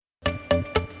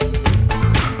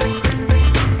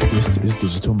is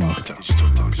digital marketing.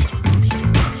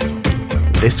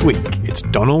 This week, it's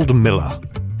Donald Miller.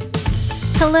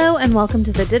 Hello and welcome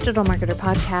to the Digital Marketer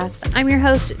Podcast. I'm your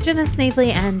host, Jenna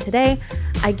Snavely, and today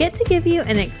I get to give you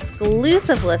an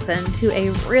exclusive listen to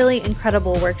a really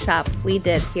incredible workshop we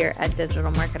did here at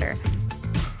Digital Marketer.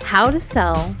 How to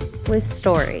Sell with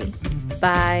Story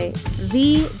by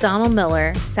the Donald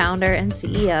Miller, founder and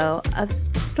CEO of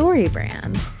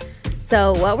StoryBrand.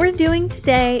 So what we're doing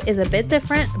today is a bit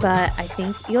different, but I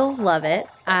think you'll love it.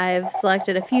 I've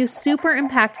selected a few super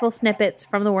impactful snippets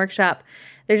from the workshop.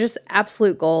 They're just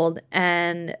absolute gold.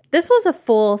 And this was a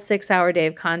full 6-hour day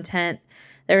of content.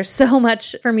 There's so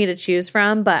much for me to choose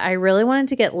from, but I really wanted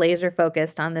to get laser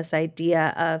focused on this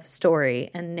idea of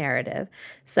story and narrative.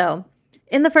 So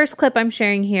in the first clip I'm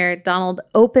sharing here, Donald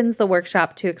opens the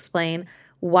workshop to explain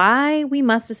why we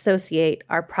must associate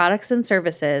our products and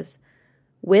services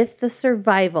with the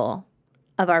survival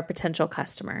of our potential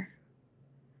customer.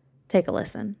 Take a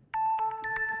listen.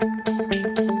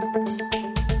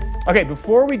 Okay,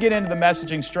 before we get into the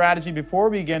messaging strategy, before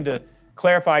we begin to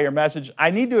clarify your message, I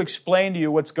need to explain to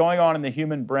you what's going on in the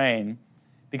human brain,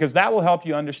 because that will help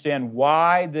you understand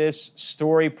why this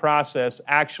story process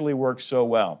actually works so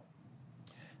well.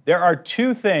 There are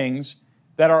two things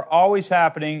that are always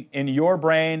happening in your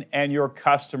brain and your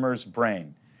customer's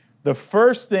brain. The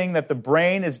first thing that the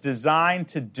brain is designed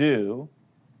to do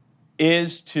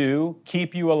is to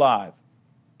keep you alive.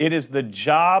 It is the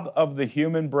job of the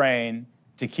human brain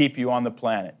to keep you on the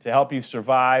planet, to help you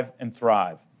survive and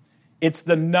thrive. It's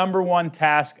the number one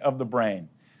task of the brain.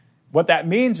 What that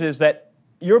means is that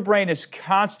your brain is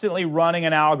constantly running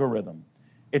an algorithm.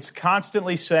 It's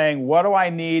constantly saying, what do I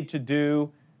need to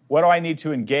do? What do I need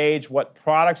to engage? What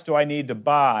products do I need to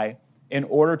buy in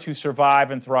order to survive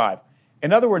and thrive?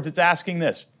 In other words, it's asking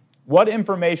this: what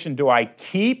information do I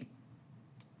keep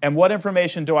and what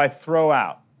information do I throw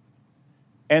out?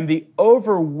 And the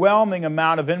overwhelming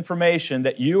amount of information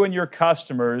that you and your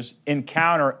customers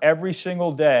encounter every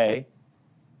single day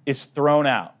is thrown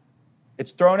out.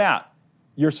 It's thrown out.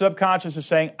 Your subconscious is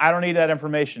saying, I don't need that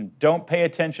information. Don't pay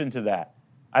attention to that.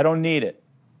 I don't need it.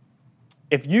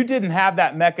 If you didn't have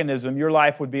that mechanism, your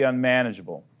life would be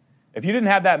unmanageable. If you didn't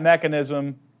have that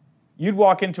mechanism, you'd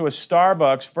walk into a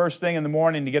Starbucks first thing in the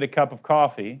morning to get a cup of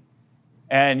coffee,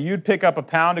 and you'd pick up a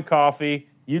pound of coffee.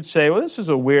 You'd say, well, this is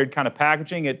a weird kind of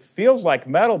packaging. It feels like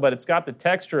metal, but it's got the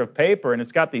texture of paper, and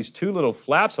it's got these two little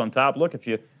flaps on top. Look, if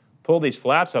you pull these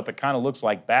flaps up, it kind of looks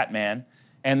like Batman.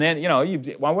 And then,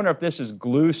 I wonder if this is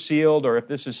glue sealed or if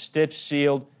this is stitch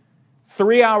sealed.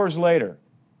 3 hours later,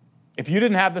 if you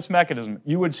didn't have this mechanism,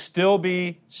 you would still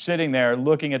be sitting there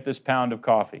looking at this pound of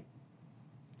coffee.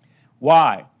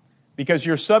 Why? Because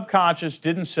your subconscious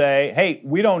didn't say, hey,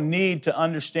 we don't need to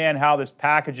understand how this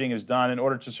packaging is done in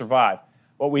order to survive.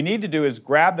 What we need to do is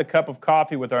grab the cup of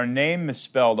coffee with our name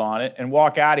misspelled on it and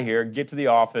walk out of here, get to the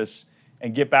office,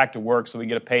 and get back to work so we can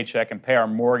get a paycheck and pay our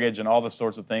mortgage and all the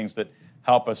sorts of things that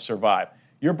help us survive.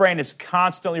 Your brain is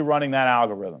constantly running that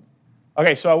algorithm.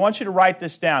 Okay, so I want you to write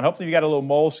this down. Hopefully you got a little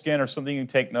moleskin or something you can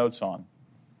take notes on.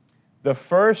 The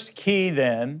first key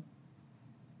then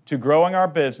to growing our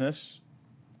business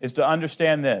is to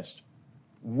understand this: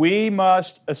 we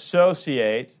must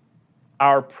associate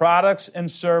our products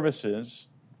and services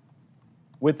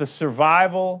with the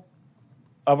survival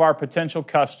of our potential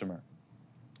customer.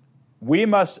 We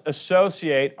must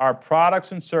associate our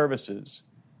products and services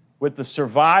with the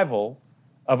survival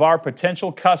of our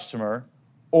potential customer,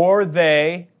 or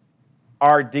they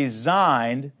are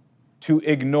designed to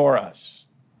ignore us.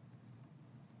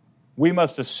 We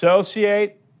must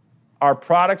associate our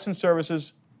products and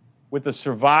services with the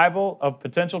survival of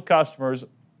potential customers,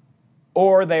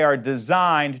 or they are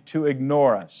designed to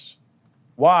ignore us.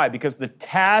 Why? Because the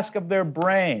task of their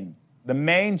brain, the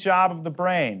main job of the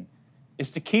brain, is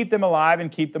to keep them alive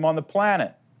and keep them on the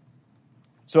planet.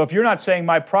 So if you're not saying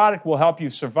my product will help you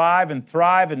survive and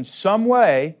thrive in some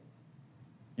way,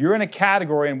 you're in a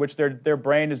category in which their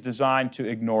brain is designed to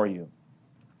ignore you.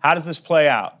 How does this play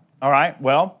out? All right,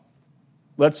 well,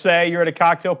 let's say you're at a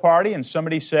cocktail party and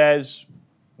somebody says,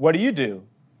 what do you do?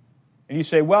 And you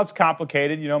say, well, it's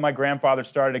complicated. My grandfather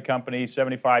started a company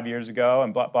 75 years ago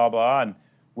and blah, blah, blah, and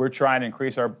we're trying to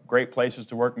increase our great places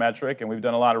to work metric, and we've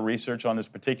done a lot of research on this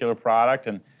particular product,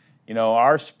 and,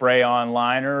 our spray-on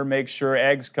liner makes sure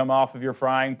eggs come off of your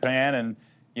frying pan, and,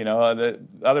 the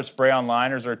other spray-on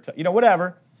liners are,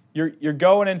 whatever. You're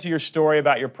going into your story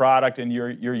about your product and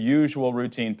your usual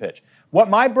routine pitch. What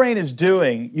my brain is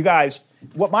doing, you guys,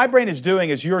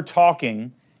 as you're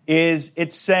talking is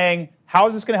it's saying, how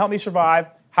is this going to help me survive?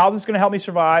 How is this going to help me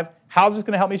survive? How is this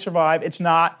going to help me survive? It's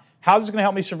not. How's this going to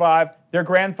help me survive? Their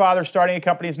grandfather starting a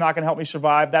company is not going to help me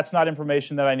survive. That's not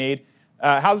information that I need.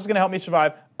 How's this going to help me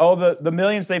survive? Oh, the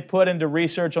millions they've put into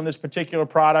research on this particular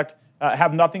product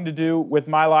have nothing to do with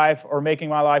my life or making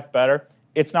my life better.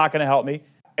 It's not going to help me.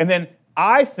 And then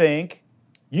I think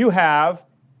you have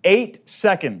 8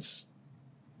 seconds.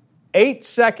 8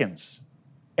 seconds.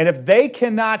 And if they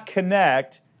cannot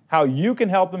connect how you can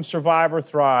help them survive or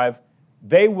thrive,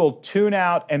 they will tune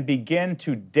out and begin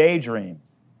to daydream.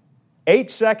 8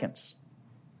 seconds.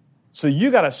 So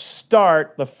you got to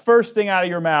start, the first thing out of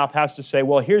your mouth has to say,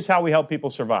 well, here's how we help people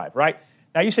survive, right?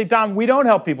 Now you say, Don, we don't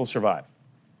help people survive.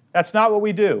 That's not what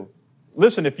we do.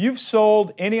 Listen, if you've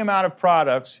sold any amount of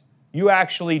products, you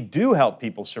actually do help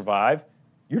people survive.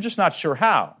 You're just not sure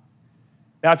how.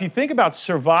 Now, if you think about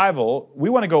survival, we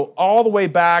want to go all the way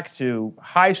back to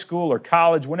high school or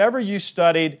college, whenever you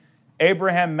studied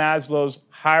Abraham Maslow's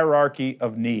hierarchy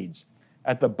of needs.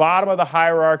 At the bottom of the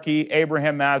hierarchy,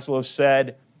 Abraham Maslow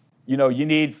said, you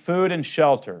need food and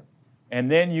shelter,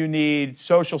 and then you need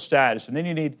social status, and then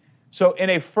you need... So in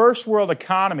a first world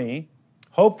economy,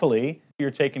 hopefully,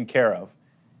 you're taken care of,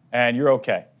 and you're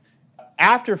okay.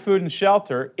 After food and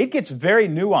shelter, it gets very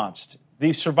nuanced,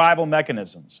 these survival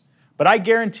mechanisms. But I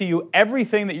guarantee you,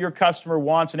 everything that your customer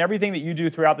wants and everything that you do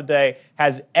throughout the day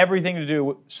has everything to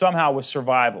do somehow with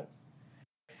survival.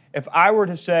 If I were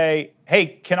to say, hey,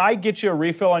 can I get you a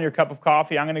refill on your cup of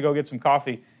coffee? I'm going to go get some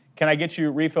coffee. Can I get you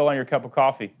a refill on your cup of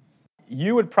coffee?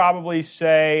 You would probably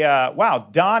say, wow,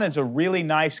 Don is a really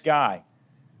nice guy.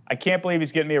 I can't believe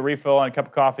he's getting me a refill on a cup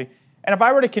of coffee. And if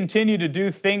I were to continue to do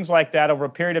things like that over a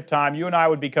period of time, you and I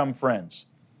would become friends.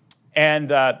 And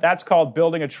that's called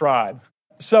building a tribe.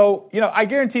 So, I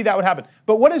guarantee that would happen.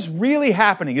 But what is really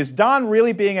happening? Is Don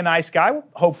really being a nice guy? Well,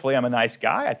 hopefully I'm a nice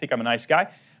guy. I think I'm a nice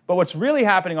guy. But what's really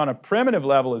happening on a primitive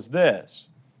level is this.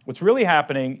 What's really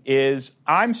happening is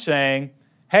I'm saying,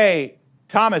 hey,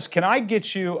 Thomas, can I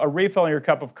get you a refill on your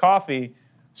cup of coffee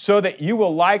so that you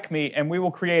will like me and we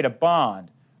will create a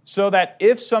bond? So that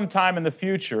if sometime in the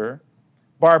future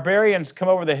barbarians come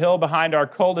over the hill behind our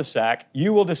cul-de-sac,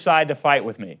 you will decide to fight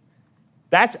with me.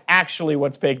 That's actually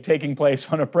what's taking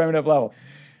place on a primitive level.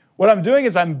 What I'm doing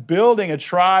is I'm building a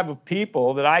tribe of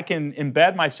people that I can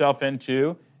embed myself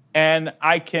into, and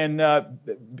I can,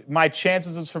 my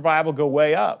chances of survival go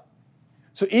way up.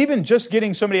 So even just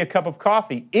getting somebody a cup of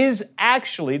coffee is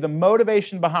actually, the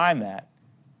motivation behind that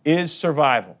is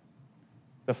survival.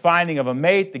 The finding of a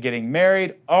mate, the getting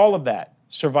married, all of that,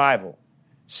 survival.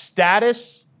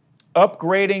 Status,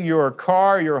 upgrading your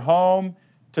car, your home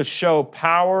to show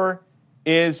power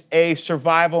is a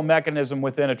survival mechanism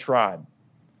within a tribe.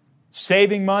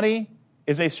 Saving money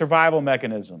is a survival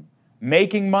mechanism.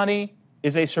 Making money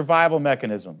is a survival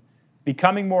mechanism.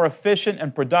 Becoming more efficient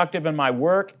and productive in my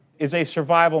work is a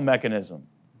survival mechanism.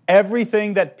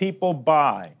 Everything that people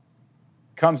buy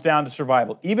comes down to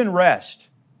survival. Even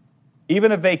rest,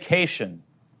 even a vacation,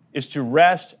 is to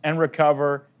rest and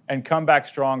recover and come back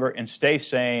stronger and stay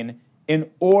sane in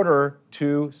order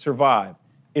to survive.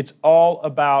 It's all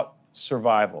about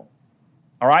survival.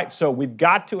 All right, so we've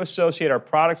got to associate our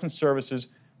products and services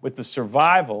with the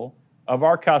survival of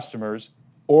our customers,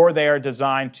 or they are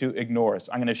designed to ignore us.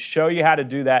 I'm going to show you how to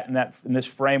do that in this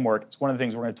framework. It's one of the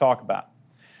things we're going to talk about.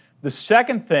 The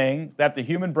second thing that the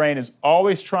human brain is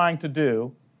always trying to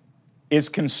do is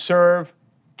conserve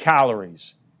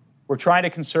calories. We're trying to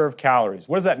conserve calories.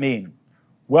 What does that mean?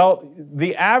 Well,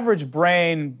 the average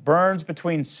brain burns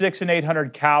between 600 and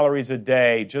 800 calories a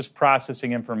day just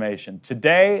processing information.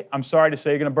 Today, I'm sorry to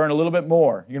say, you're going to burn a little bit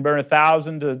more. You're going to burn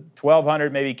 1,000 to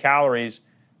 1,200 maybe calories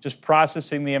just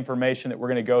processing the information that we're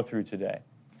going to go through today.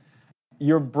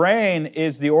 Your brain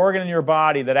is the organ in your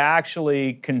body that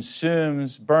actually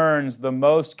burns the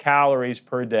most calories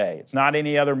per day. It's not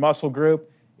any other muscle group.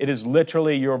 It is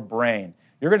literally your brain.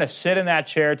 You're going to sit in that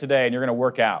chair today and you're going to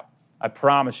work out. I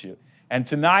promise you. And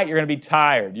tonight, you're going to be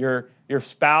tired. Your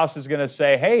spouse is going to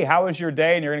say, hey, how was your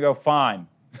day? And you're going to go, fine.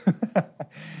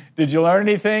 Did you learn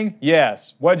anything?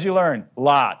 Yes. What did you learn?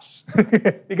 Lots.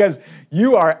 Because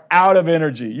you are out of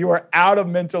energy. You are out of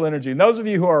mental energy. And those of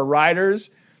you who are writers,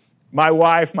 my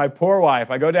wife, my poor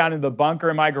wife, I go down into the bunker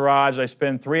in my garage. I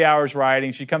spend 3 hours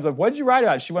writing. She comes up, what did you write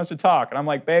about? She wants to talk. And I'm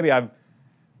like, baby,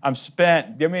 I'm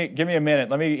spent. Give me a minute.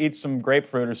 Let me eat some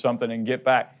grapefruit or something and get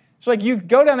back. It's like, you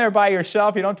go down there by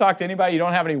yourself, you don't talk to anybody, you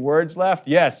don't have any words left?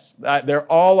 Yes, they're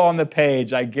all on the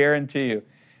page, I guarantee you.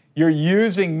 You're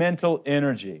using mental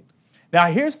energy. Now,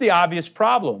 here's the obvious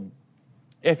problem.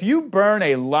 If you burn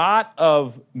a lot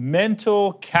of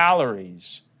mental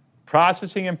calories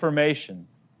processing information,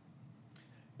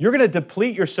 you're going to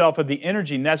deplete yourself of the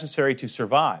energy necessary to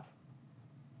survive.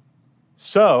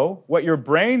 So what your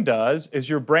brain does is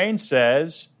your brain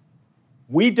says,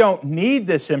 we don't need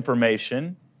this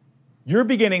information. You're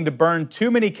beginning to burn too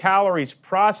many calories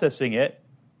processing it.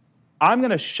 I'm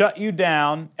going to shut you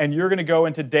down, and you're going to go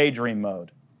into daydream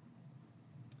mode.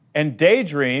 And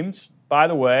daydreams, by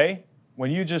the way, when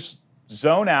you just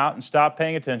zone out and stop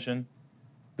paying attention,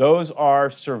 those are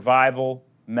survival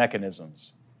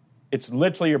mechanisms. It's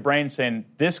literally your brain saying,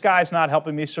 this guy's not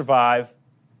helping me survive.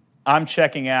 I'm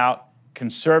checking out,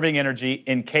 conserving energy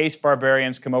in case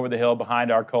barbarians come over the hill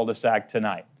behind our cul-de-sac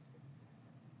tonight.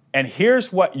 And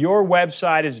here's what your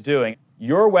website is doing.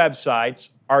 Your websites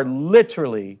are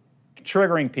literally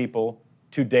triggering people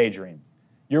to daydream.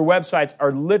 Your websites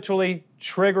are literally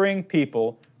triggering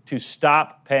people to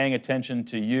stop paying attention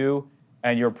to you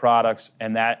and your products,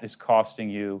 and that is costing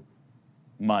you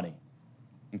money.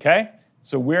 Okay?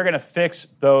 So we're going to fix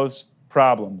those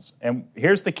problems. And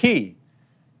here's the key.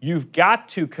 You've got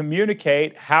to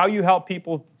communicate how you help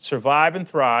people survive and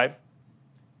thrive,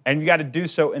 and you've got to do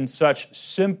so in such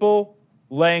simple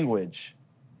language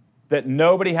that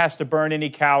nobody has to burn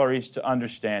any calories to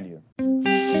understand you.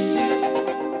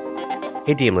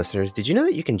 Hey, DM listeners, did you know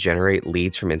that you can generate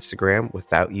leads from Instagram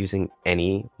without using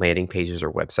any landing pages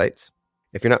or websites?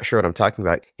 If you're not sure what I'm talking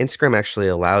about, Instagram actually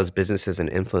allows businesses and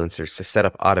influencers to set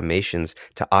up automations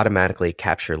to automatically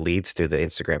capture leads through the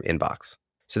Instagram inbox.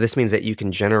 So this means that you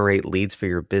can generate leads for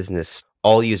your business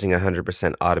all using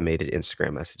 100% automated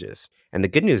Instagram messages. And the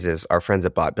good news is our friends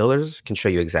at Bot Builders can show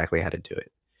you exactly how to do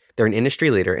it. They're an industry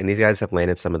leader, and these guys have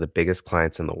landed some of the biggest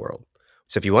clients in the world.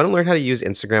 So if you want to learn how to use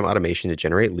Instagram automation to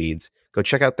generate leads, go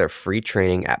check out their free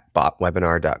training at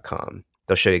botwebinar.com.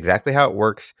 They'll show you exactly how it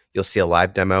works. You'll see a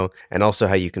live demo, and also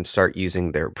how you can start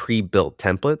using their pre-built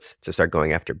templates to start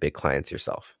going after big clients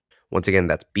yourself. Once again,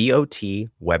 that's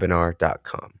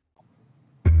botwebinar.com.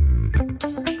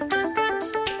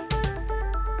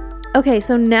 Okay,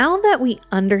 so now that we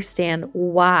understand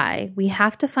why, we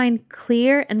have to find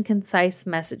clear and concise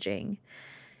messaging.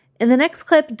 In the next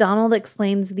clip, Donald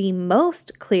explains the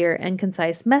most clear and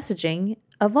concise messaging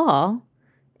of all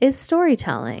is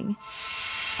storytelling.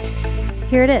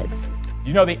 Here it is.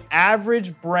 You know, the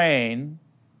average brain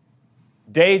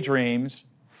daydreams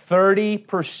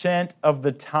 30% of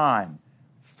the time.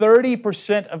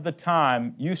 30% of the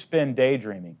time you spend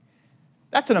daydreaming.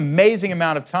 That's an amazing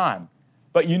amount of time.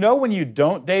 But you know when you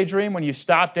don't daydream, when you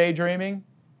stop daydreaming?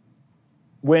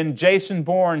 When Jason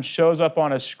Bourne shows up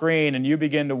on a screen and you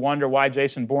begin to wonder why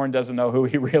Jason Bourne doesn't know who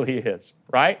he really is,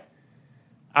 right?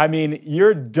 I mean,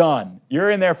 you're done. You're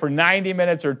in there for 90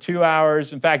 minutes or 2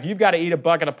 hours. In fact, you've got to eat a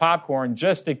bucket of popcorn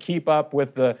just to keep up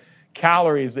with the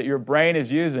calories that your brain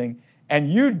is using, and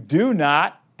you do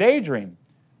not daydream.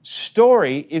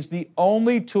 Story is the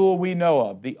only tool we know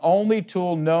of, the only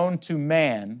tool known to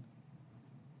man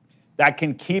that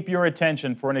can keep your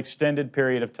attention for an extended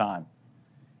period of time.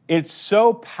 It's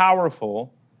so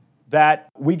powerful that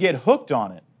we get hooked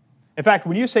on it. In fact,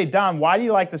 when you say, Don, why do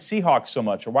you like the Seahawks so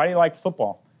much? Or why do you like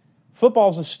football?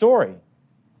 Football's a story.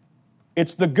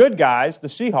 It's the good guys, the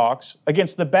Seahawks,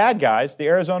 against the bad guys, the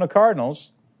Arizona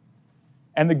Cardinals.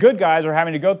 And the good guys are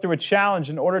having to go through a challenge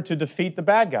in order to defeat the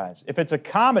bad guys. If it's a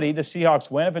comedy, the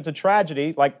Seahawks win. If it's a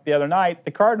tragedy, like the other night,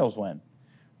 the Cardinals win.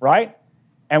 Right?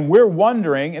 And we're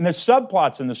wondering, and there's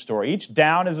subplots in the story. Each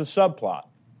down is a subplot.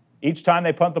 Each time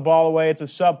they punt the ball away, it's a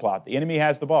subplot. The enemy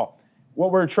has the ball.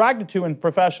 What we're attracted to in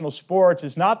professional sports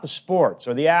is not the sports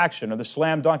or the action or the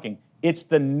slam dunking. It's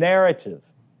the narrative.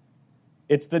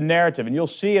 It's the narrative. And you'll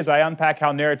see as I unpack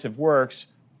how narrative works,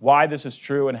 why this is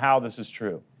true and how this is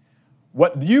true.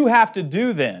 What you have to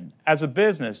do then as a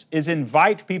business is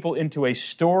invite people into a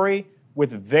story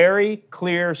with very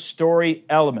clear story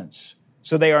elements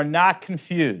so they are not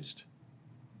confused.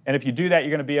 And if you do that,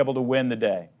 you're going to be able to win the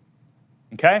day.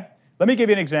 Okay? Let me give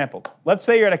you an example. Let's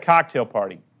say you're at a cocktail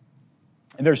party,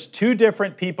 and there's two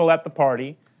different people at the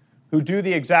party who do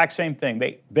the exact same thing.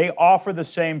 They offer the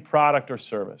same product or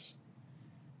service.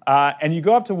 And you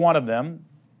go up to one of them,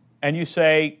 and you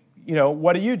say, you know,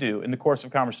 what do you do in the course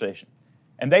of conversation?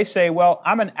 And they say, well,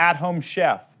 I'm an at-home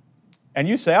chef. And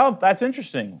you say, oh, that's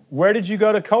interesting. Where did you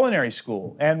go to culinary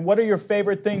school? And what are your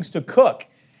favorite things to cook?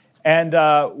 And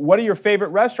what are your favorite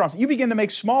restaurants? You begin to make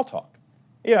small talk,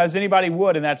 you know, as anybody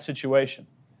would in that situation.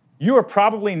 You are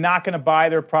probably not going to buy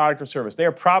their product or service. They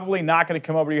are probably not going to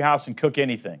come over to your house and cook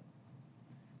anything.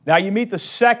 Now you meet the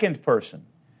second person.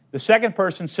 The second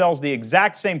person sells the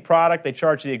exact same product. They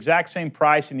charge the exact same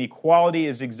price, and the quality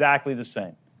is exactly the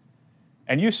same.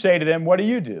 And you say to them, what do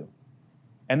you do?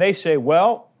 And they say,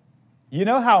 well, you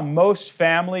know how most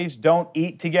families don't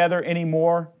eat together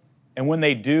anymore? And when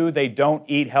they do, they don't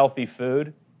eat healthy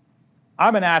food?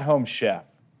 I'm an at-home chef.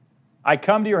 I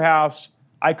come to your house,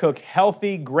 I cook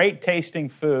healthy, great-tasting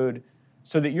food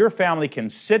so that your family can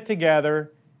sit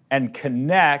together and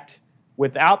connect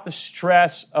without the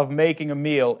stress of making a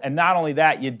meal. And not only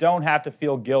that, you don't have to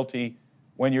feel guilty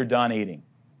when you're done eating.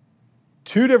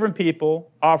 Two different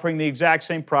people offering the exact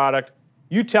same product.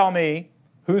 You tell me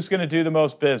who's going to do the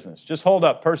most business. Just hold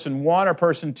up, person one or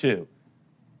person two?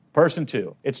 Person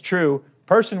two. It's true,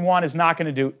 person one is not going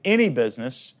to do any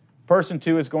business. Person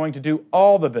two is going to do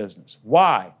all the business.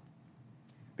 Why?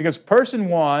 Because person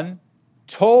one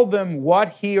told them what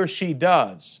he or she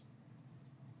does.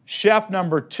 Chef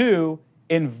number two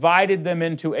invited them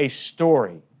into a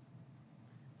story.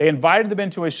 They invited them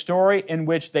into a story in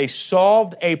which they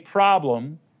solved a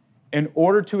problem in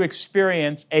order to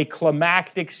experience a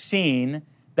climactic scene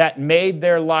that made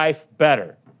their life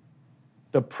better.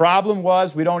 The problem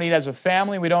was we don't eat as a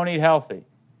family, we don't eat healthy.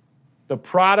 The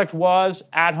product was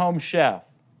at-home chef.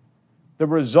 The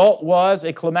result was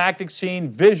a climactic scene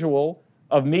visual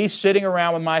of me sitting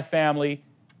around with my family,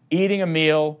 eating a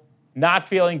meal, not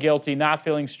feeling guilty, not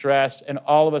feeling stressed, and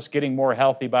all of us getting more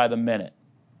healthy by the minute.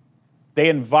 They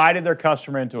invited their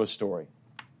customer into a story.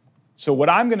 So what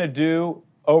I'm going to do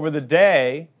over the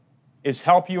day is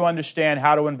help you understand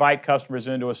how to invite customers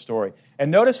into a story. And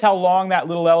notice how long that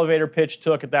little elevator pitch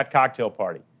took at that cocktail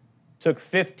party. It took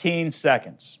 15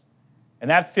 seconds. And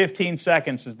that 15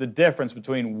 seconds is the difference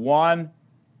between one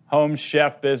home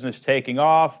chef business taking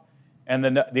off and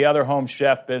the other home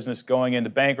chef business going into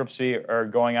bankruptcy or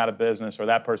going out of business, or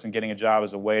that person getting a job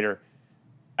as a waiter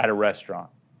at a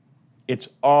restaurant. It's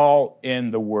all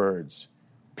in the words.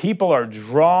 People are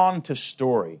drawn to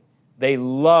story. They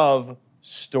love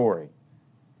story.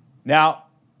 Now,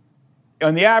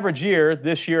 on the average year,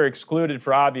 this year excluded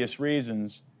for obvious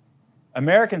reasons,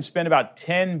 Americans spend about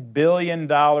 $10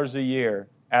 billion a year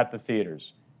at the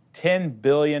theaters. $10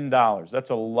 billion. That's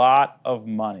a lot of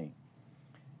money.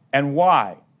 And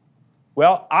why?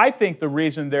 Well, I think the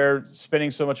reason they're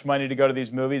spending so much money to go to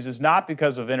these movies is not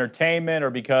because of entertainment or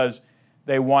because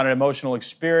they want an emotional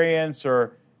experience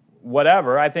or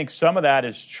whatever. I think some of that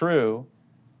is true.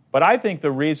 But I think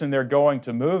the reason they're going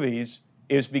to movies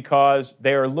is because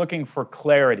they are looking for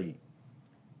clarity.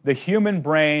 The human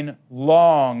brain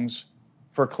longs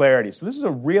for clarity. So this is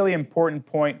a really important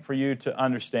point for you to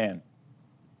understand.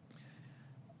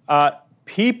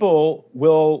 People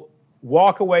will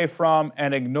walk away from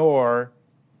and ignore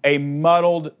a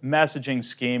muddled messaging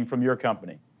scheme from your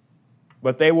company,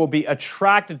 but they will be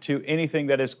attracted to anything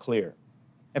that is clear.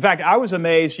 In fact, I was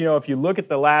amazed, if you look at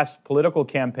the last political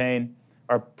campaign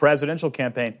or presidential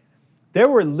campaign, there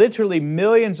were literally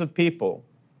millions of people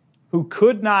who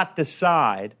could not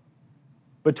decide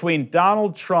between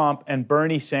Donald Trump and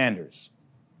Bernie Sanders.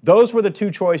 Those were the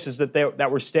two choices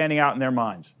that were standing out in their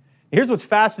minds. Here's what's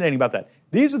fascinating about that.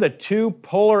 These are the two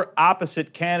polar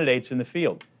opposite candidates in the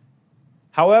field.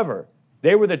 However,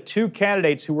 they were the two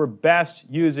candidates who were best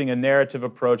using a narrative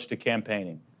approach to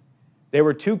campaigning. They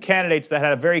were two candidates that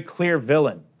had a very clear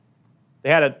villain. They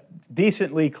had a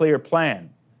decently clear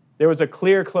plan. There was a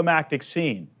clear climactic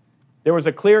scene. There was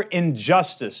a clear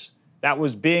injustice that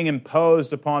was being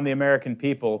imposed upon the American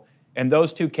people, and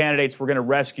those two candidates were going to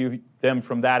rescue them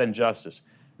from that injustice.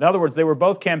 In other words, they were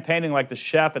both campaigning like the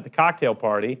chef at the cocktail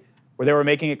party, where they were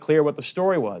making it clear what the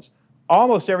story was.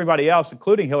 Almost everybody else,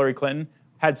 including Hillary Clinton,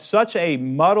 had such a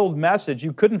muddled message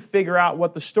you couldn't figure out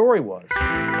what the story was.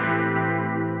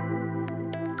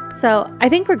 So I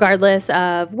think regardless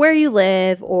of where you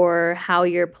live or how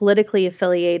you're politically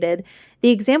affiliated, the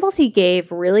examples he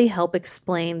gave really help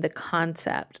explain the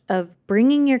concept of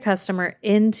bringing your customer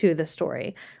into the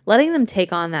story, letting them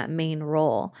take on that main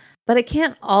role. But it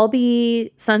can't all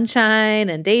be sunshine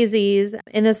and daisies.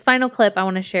 In this final clip I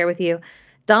want to share with you,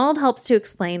 Donald helps to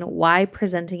explain why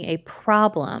presenting a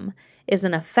problem is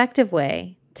an effective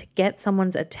way to get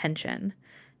someone's attention.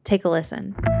 Take a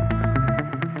listen.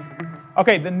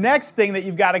 Okay, the next thing that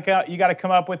you got to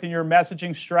come up with in your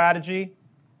messaging strategy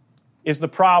is the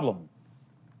problem.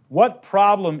 What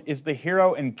problem is the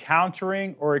hero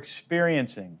encountering or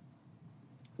experiencing?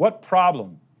 What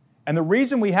problem? And the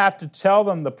reason we have to tell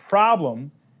them the problem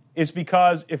is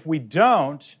because if we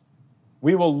don't,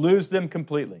 we will lose them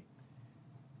completely.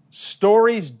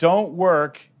 Stories don't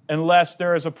work unless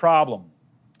there is a problem.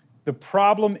 The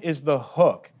problem is the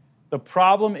hook. The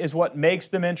problem is what makes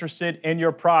them interested in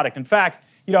your product. In fact,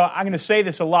 I'm going to say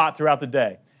this a lot throughout the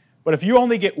day, but if you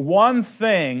only get one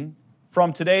thing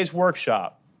from today's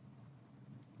workshop,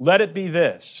 let it be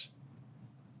this.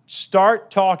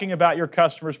 Start talking about your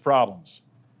customers' problems.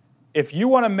 If you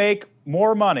want to make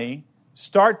more money,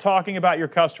 start talking about your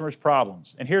customers'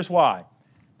 problems. And here's why.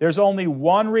 There's only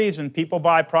one reason people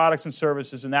buy products and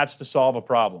services, and that's to solve a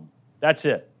problem. That's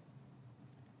it.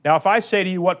 Now, if I say to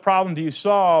you, what problem do you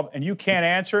solve, and you can't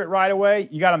answer it right away,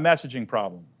 you got a messaging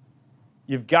problem.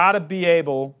 You've got to be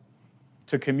able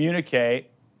to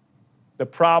communicate the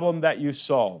problem that you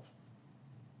solve.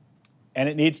 And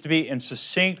it needs to be in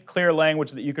succinct, clear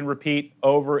language that you can repeat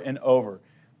over and over.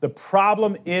 The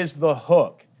problem is the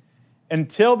hook.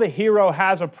 Until the hero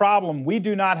has a problem, we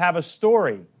do not have a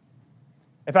story.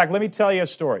 In fact, let me tell you a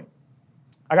story.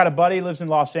 I got a buddy who lives in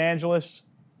Los Angeles,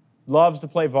 loves to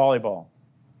play volleyball.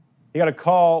 He got a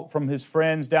call from his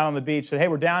friends down on the beach, said, hey,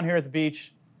 we're down here at the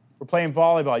beach. We're playing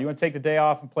volleyball. You want to take the day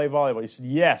off and play volleyball? He said,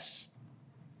 yes.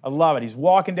 I love it. He's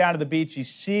walking down to the beach. He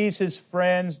sees his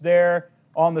friends there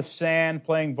on the sand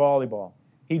playing volleyball.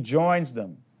 He joins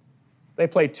them. They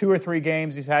play 2 or 3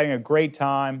 games. He's having a great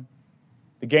time.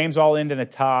 The games all end in a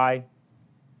tie.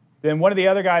 Then one of the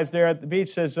other guys there at the beach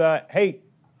says, hey,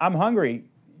 I'm hungry.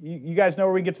 You guys know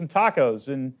where we can get some tacos?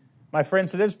 And my friend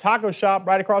said, there's a taco shop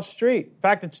right across the street. In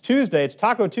fact, it's Tuesday. It's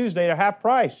Taco Tuesday at half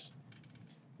price.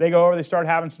 They go over, they start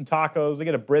having some tacos. They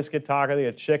get a brisket taco, they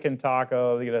get a chicken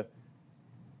taco, they get a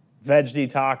veggie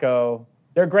taco.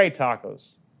 They're great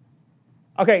tacos.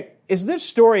 Okay, is this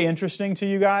story interesting to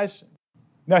you guys?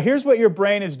 Now, here's what your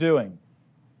brain is doing.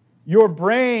 Your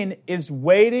brain is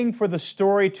waiting for the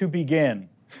story to begin.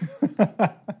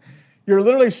 You're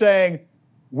literally saying,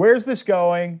 where's this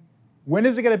going? When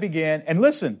is it going to begin? And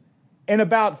listen, in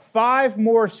about 5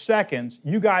 more seconds,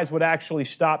 you guys would actually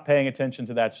stop paying attention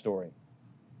to that story.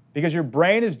 Because your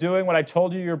brain is doing what I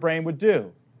told you your brain would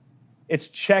do. It's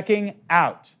checking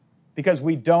out because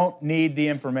we don't need the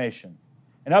information.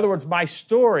 In other words, my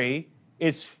story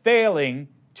is failing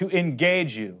to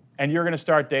engage you, and you're going to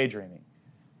start daydreaming.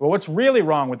 Well, what's really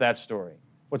wrong with that story?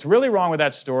 What's really wrong with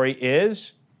that story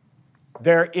is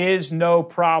there is no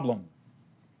problem.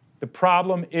 The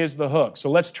problem is the hook. So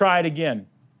let's try it again.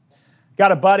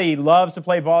 Got a buddy, he loves to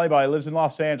play volleyball. He lives in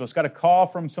Los Angeles. Got a call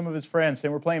from some of his friends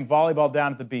saying, we're playing volleyball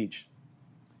down at the beach.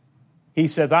 He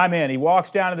says, I'm in. He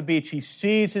walks down to the beach. He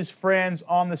sees his friends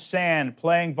on the sand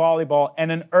playing volleyball,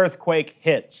 and an earthquake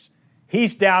hits.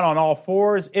 He's down on all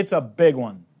fours. It's a big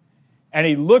one. And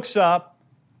he looks up,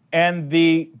 and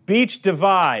the beach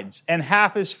divides, and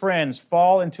half his friends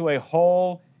fall into a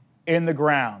hole in the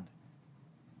ground.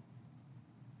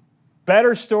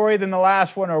 Better story than the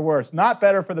last one or worse? Not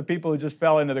better for the people who just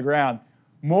fell into the ground.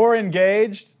 More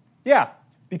engaged? Yeah,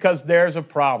 because there's a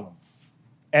problem.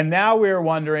 And now we're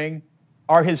wondering,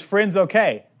 are his friends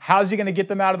okay? How's he going to get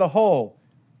them out of the hole?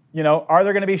 You know, are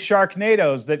there going to be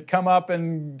sharknadoes that come up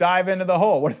and dive into the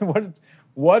hole?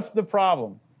 What's the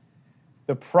problem?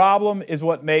 The problem is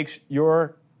what makes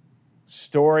your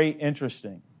story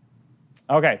interesting.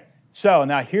 Okay, so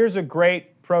now here's a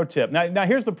great pro tip. Now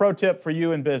here's the pro tip for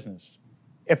you in business.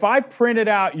 If I printed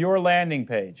out your landing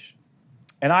page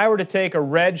and I were to take a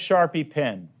red Sharpie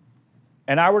pen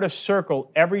and I were to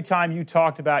circle every time you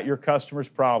talked about your customers'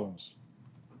 problems,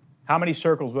 how many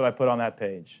circles would I put on that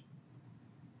page?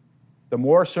 The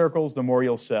more circles, the more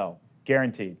you'll sell.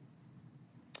 Guaranteed.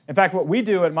 In fact, what we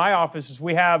do at my office is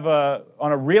we have,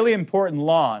 on a really important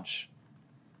launch,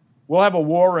 we'll have a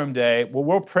war room day where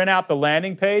we'll print out the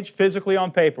landing page physically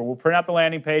on paper. We'll print out the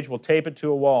landing page. We'll tape it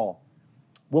to a wall.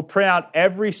 We'll print out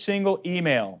every single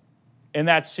email in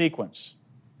that sequence.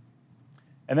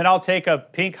 And then I'll take a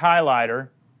pink highlighter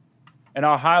and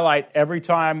I'll highlight every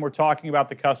time we're talking about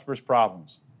the customer's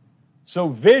problems. So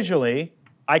visually,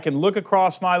 I can look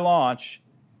across my launch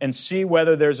and see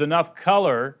whether there's enough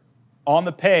color on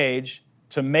the page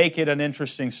to make it an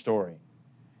interesting story.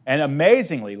 And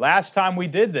amazingly, last time we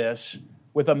did this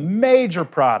with a major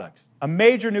product, a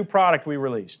major new product we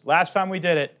released, last time we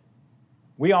did it,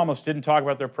 we almost didn't talk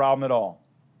about their problem at all.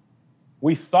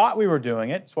 We thought we were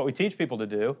doing it. It's what we teach people to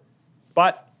do.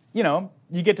 But, you know,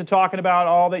 you get to talking about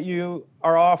all that you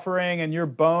are offering and your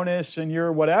bonus and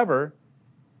your whatever,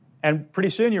 and pretty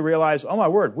soon you realize, oh my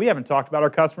word, we haven't talked about our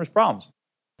customers' problems.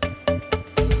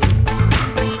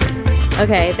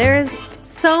 Okay, there's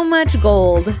so much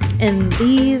gold in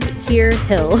these here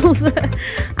hills.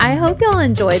 I hope y'all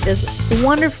enjoyed this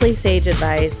wonderfully sage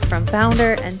advice from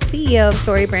founder and CEO of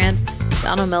StoryBrand,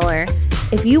 Donald Miller.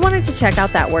 If you wanted to check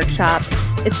out that workshop,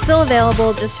 it's still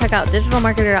available. Just check out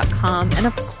digitalmarketer.com. And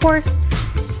of course,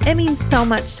 it means so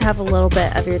much to have a little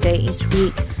bit of your day each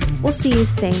week. We'll see you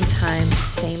same time,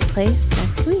 same place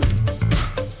next week.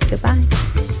 Goodbye.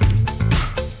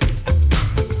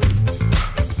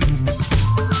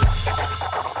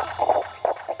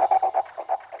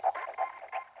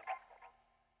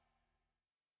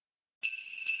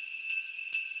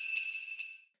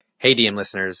 Hey DM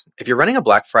listeners, if you're running a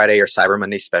Black Friday or Cyber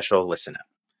Monday special, listen up.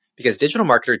 Because Digital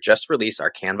Marketer just released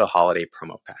our Canva Holiday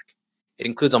Promo Pack. It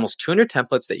includes almost 200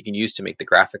 templates that you can use to make the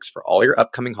graphics for all your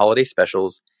upcoming holiday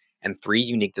specials and 3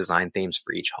 unique design themes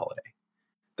for each holiday.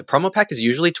 The promo pack is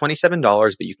usually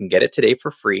 $27, but you can get it today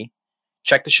for free.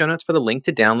 Check the show notes for the link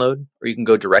to download, or you can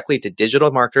go directly to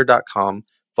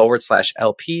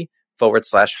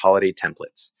digitalmarketer.com/LP/holiday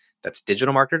templates. That's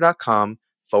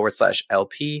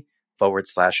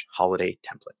digitalmarketer.com/LP/holiday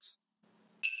templates.